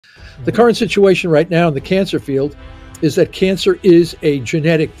The current situation right now in the cancer field is that cancer is a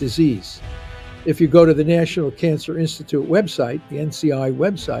genetic disease. If you go to the National Cancer Institute website, the NCI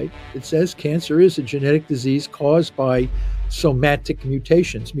website, it says cancer is a genetic disease caused by somatic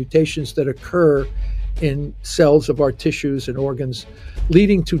mutations, mutations that occur in cells of our tissues and organs,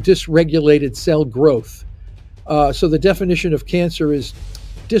 leading to dysregulated cell growth. So the definition of cancer is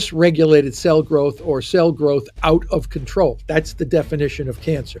dysregulated cell growth or cell growth out of control. That's the definition of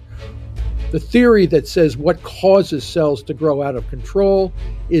cancer. The theory that says what causes cells to grow out of control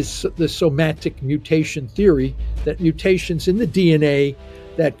is the somatic mutation theory, that mutations in the DNA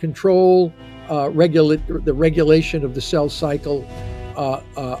that control the regulation of the cell cycle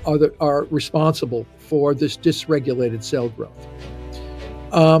are responsible for this dysregulated cell growth.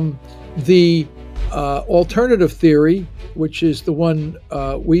 The alternative theory, which is the one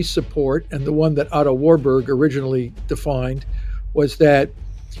we support and the one that Otto Warburg originally defined, was that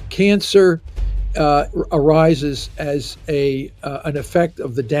cancer arises as an effect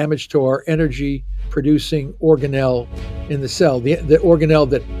of the damage to our energy-producing organelle in the cell, the organelle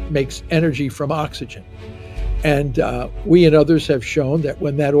that makes energy from oxygen. And we and others have shown that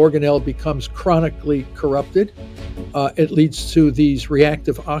when that organelle becomes chronically corrupted, it leads to these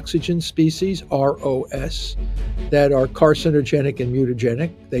reactive oxygen species, ROS, that are carcinogenic and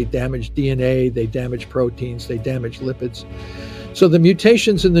mutagenic. They damage DNA, they damage proteins, they damage lipids. So the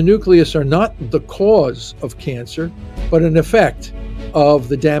mutations in the nucleus are not the cause of cancer, but an effect of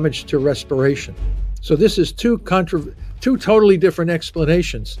the damage to respiration. So this is two totally different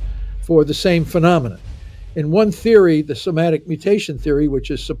explanations for the same phenomenon. In one theory, the somatic mutation theory, which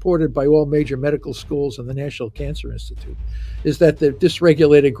is supported by all major medical schools and the National Cancer Institute, is that the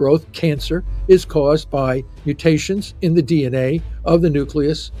dysregulated growth, cancer, is caused by mutations in the DNA of the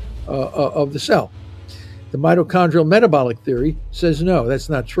nucleus of the cell. The mitochondrial metabolic theory says no, that's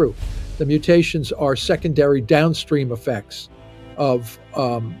not true. The mutations are secondary downstream effects of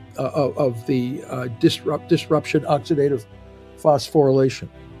the disruption oxidative phosphorylation.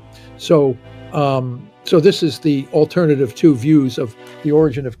 So this is the alternative two views of the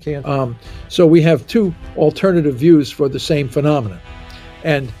origin of cancer. So we have two alternative views for the same phenomenon.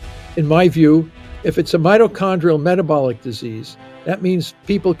 And in my view, if it's a mitochondrial metabolic disease, that means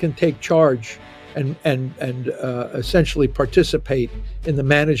people can take charge and essentially participate in the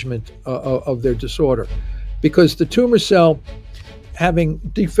management of their disorder. Because the tumor cell, having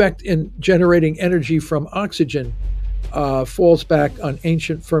defect in generating energy from oxygen, falls back on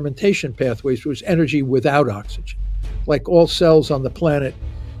ancient fermentation pathways, which is energy without oxygen. Like all cells on the planet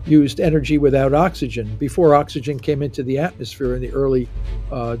used energy without oxygen before oxygen came into the atmosphere in the early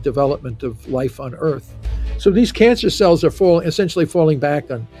development of life on Earth. So these cancer cells are essentially falling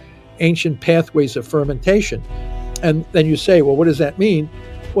back on ancient pathways of fermentation. And then you say, well, what does that mean?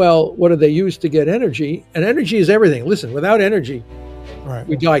 Well, what do they use to get energy? And energy is everything. Listen, without energy,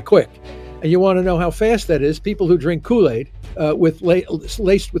 we die quick. And you want to know how fast that is? People who drink Kool-Aid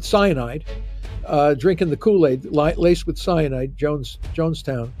laced with cyanide, drinking the Kool-Aid laced with cyanide,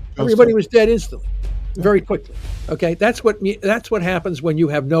 Jonestown, everybody was dead instantly, very quickly. Okay, that's what happens when you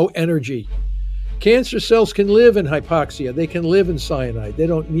have no energy. Cancer cells can live in hypoxia. They can live in cyanide. They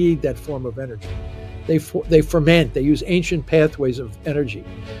don't need that form of energy. They ferment. They use ancient pathways of energy,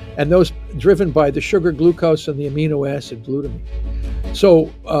 and those driven by the sugar glucose and the amino acid glutamine.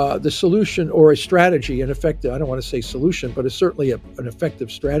 So the solution, or a strategy, an effective, I don't want to say solution, but it's certainly an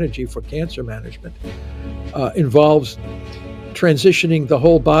effective strategy for cancer management, involves transitioning the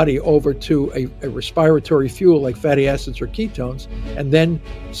whole body over to a respiratory fuel like fatty acids or ketones, and then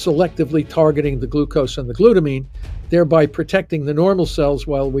selectively targeting the glucose and the glutamine, thereby protecting the normal cells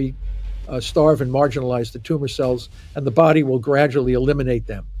while we starve and marginalize the tumor cells, and the body will gradually eliminate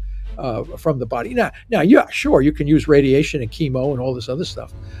them from the body. Now, yeah, sure, you can use radiation and chemo and all this other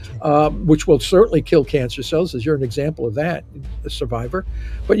stuff, which will certainly kill cancer cells, as you're an example of that, a survivor.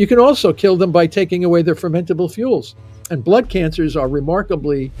 But you can also kill them by taking away their fermentable fuels. And blood cancers are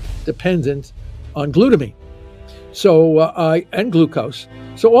remarkably dependent on glutamine, and glucose.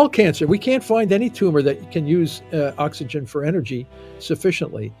 So all cancer, we can't find any tumor that can use oxygen for energy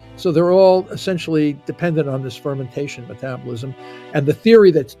sufficiently. So they're all essentially dependent on this fermentation metabolism. And the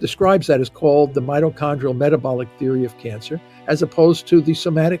theory that describes that is called the mitochondrial metabolic theory of cancer, as opposed to the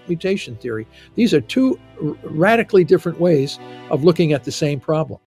somatic mutation theory. These are two radically different ways of looking at the same problem.